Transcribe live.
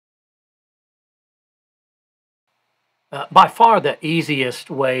By far the easiest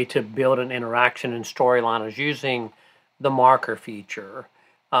way to build an interaction and storyline is using the marker feature.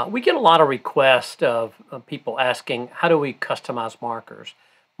 We get a lot of requests of people asking, how do we customize markers?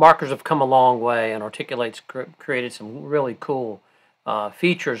 Markers have come a long way, and Articulate's created some really cool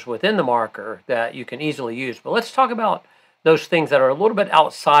features within the marker that you can easily use. But let's talk about those things that are a little bit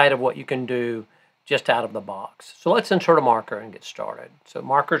outside of what you can do just out of the box. So let's insert a marker and get started. So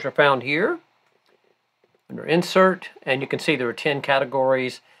markers are found here under Insert, and you can see there are 10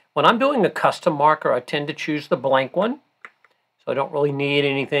 categories. When I'm doing a custom marker, I tend to choose the blank one. So I don't really need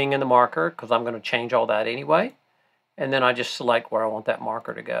anything in the marker because I'm going to change all that anyway. And then I just select where I want that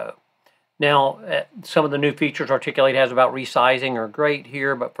marker to go. Now, some of the new features Articulate has about resizing are great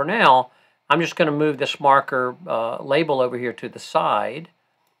here, but for now, I'm just going to move this marker label over here to the side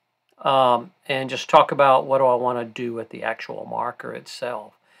and just talk about what do I want to do with the actual marker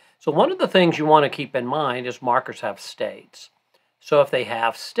itself. So one of the things you want to keep in mind is markers have states. So if they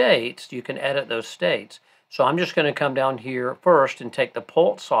have states, you can edit those states. So I'm just going to come down here first and take the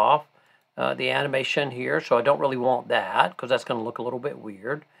pulse off the animation here. So I don't really want that because that's going to look a little bit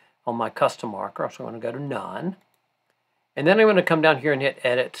weird on my custom marker. So I'm going to go to None. And then I'm going to come down here and hit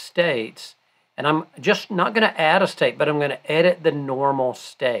Edit States. And I'm just not going to add a state, but I'm going to edit the normal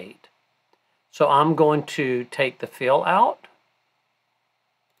state. So I'm going to take the fill out.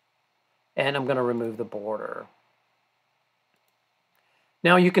 And I'm going to remove the border.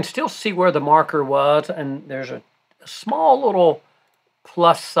 Now you can still see where the marker was, and there's a small little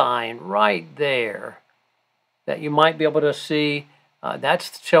plus sign right there that you might be able to see.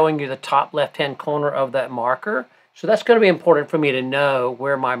 That's showing you the top left-hand corner of that marker. So that's going to be important for me to know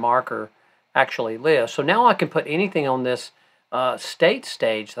where my marker actually lives. So now I can put anything on this state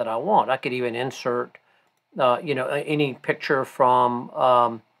stage that I want. I could even insert, any picture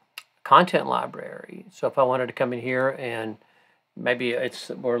from content library. So if I wanted to come in here and maybe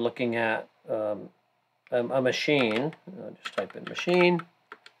we're looking at a machine. Just type in machine.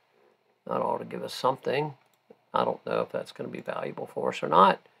 That ought to give us something. I don't know if that's going to be valuable for us or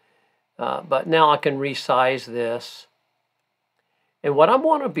not. But now I can resize this. And what I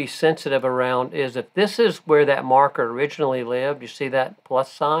want to be sensitive around is if this is where that marker originally lived, you see that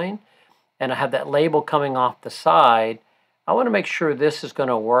plus sign? And I have that label coming off the side, I want to make sure this is going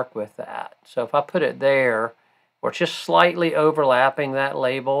to work with that. So if I put it there, or it's just slightly overlapping that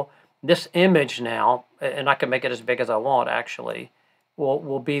label, this image now, and I can make it as big as I want actually,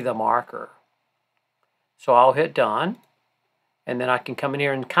 will be the marker. So I'll hit Done, and then I can come in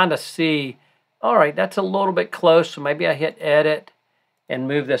here and kind of see, all right, that's a little bit close, so maybe I hit Edit and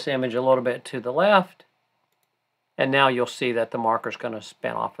move this image a little bit to the left, and now you'll see that the marker is going to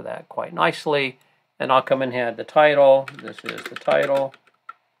spin off of that quite nicely. And I'll come in here, the title, this is the title.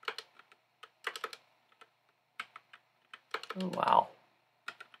 Oh, wow.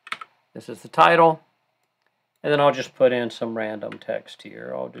 This is the title. And then I'll just put in some random text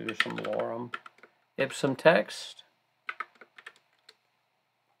here. I'll do some lorem ipsum text.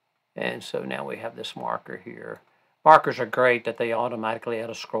 And so now we have this marker here. Markers are great that they automatically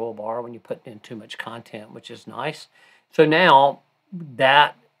add a scroll bar when you put in too much content, which is nice. So now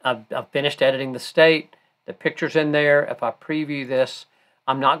that I've finished editing the state, the picture's in there. If I preview this,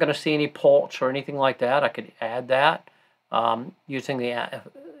 I'm not going to see any pulse or anything like that. I could add that using the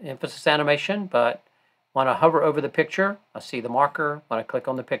emphasis animation, but when I hover over the picture, I see the marker. When I click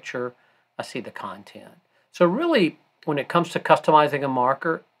on the picture, I see the content. So really, when it comes to customizing a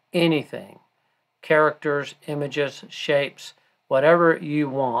marker, anything, characters, images, shapes, whatever you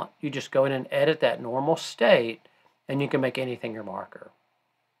want, you just go in and edit that normal state, and you can make anything your marker.